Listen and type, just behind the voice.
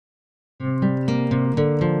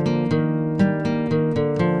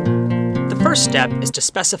first step is to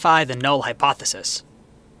specify the null hypothesis.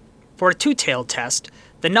 For a two-tailed test,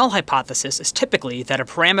 the null hypothesis is typically that a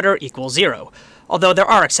parameter equals 0, although there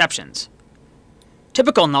are exceptions.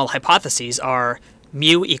 Typical null hypotheses are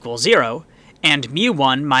mu equals 0 and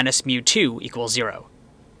mu1 minus mu2 equals 0.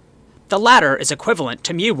 The latter is equivalent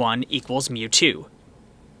to mu1 equals mu2.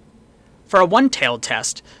 For a one-tailed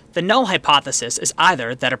test, the null hypothesis is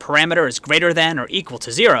either that a parameter is greater than or equal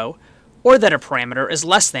to 0, or that a parameter is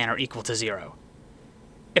less than or equal to 0.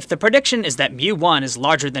 If the prediction is that mu1 is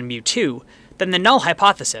larger than mu2, then the null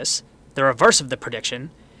hypothesis, the reverse of the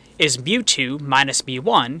prediction, is mu2 minus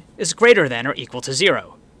mu1 is greater than or equal to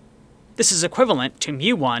 0. This is equivalent to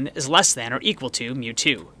mu1 is less than or equal to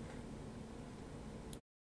mu2.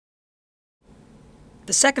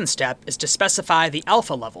 The second step is to specify the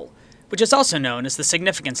alpha level, which is also known as the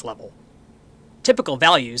significance level. Typical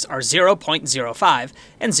values are 0.05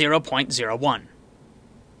 and 0.01.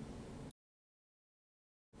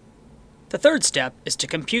 The third step is to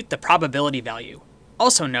compute the probability value,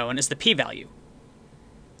 also known as the p-value.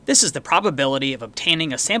 This is the probability of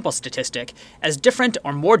obtaining a sample statistic as different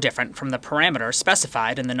or more different from the parameter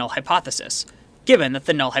specified in the null hypothesis, given that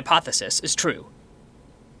the null hypothesis is true.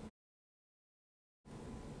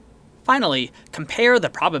 Finally, compare the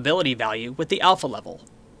probability value with the alpha level.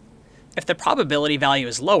 If the probability value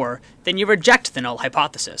is lower, then you reject the null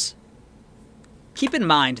hypothesis. Keep in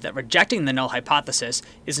mind that rejecting the null hypothesis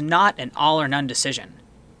is not an all or none decision.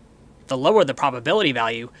 The lower the probability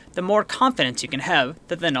value, the more confidence you can have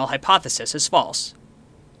that the null hypothesis is false.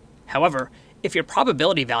 However, if your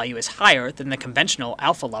probability value is higher than the conventional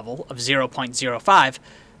alpha level of 0.05,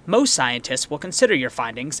 most scientists will consider your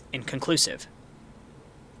findings inconclusive.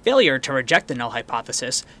 Failure to reject the null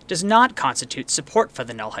hypothesis does not constitute support for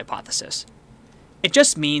the null hypothesis. It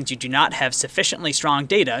just means you do not have sufficiently strong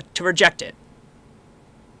data to reject it.